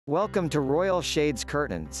Welcome to Royal Shades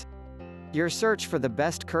Curtains. Your search for the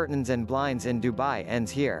best curtains and blinds in Dubai ends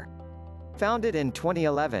here. Founded in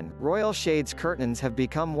 2011, Royal Shades Curtains have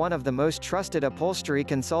become one of the most trusted upholstery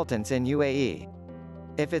consultants in UAE.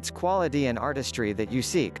 If it's quality and artistry that you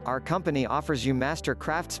seek, our company offers you master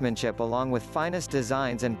craftsmanship along with finest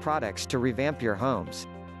designs and products to revamp your homes.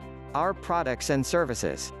 Our products and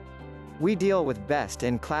services. We deal with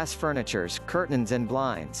best-in-class furnitures, curtains and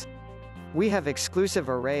blinds. We have exclusive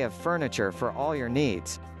array of furniture for all your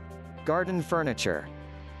needs. Garden furniture,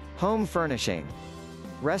 home furnishing,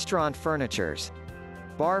 restaurant furnitures,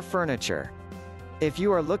 bar furniture. If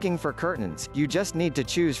you are looking for curtains, you just need to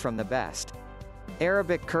choose from the best.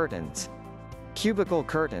 Arabic curtains, cubicle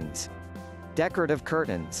curtains, decorative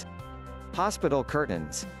curtains, hospital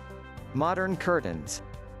curtains, modern curtains,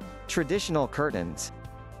 traditional curtains.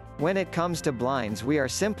 When it comes to blinds, we are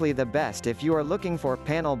simply the best if you are looking for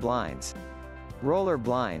panel blinds, roller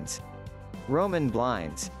blinds, Roman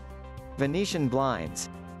blinds, Venetian blinds,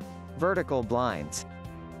 vertical blinds,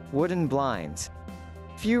 wooden blinds.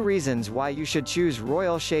 Few reasons why you should choose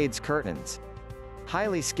Royal Shades Curtains.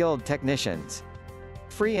 Highly skilled technicians.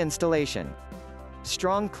 Free installation.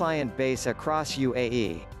 Strong client base across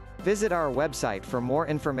UAE. Visit our website for more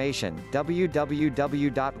information,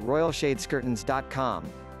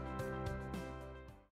 www.royalshadescurtains.com.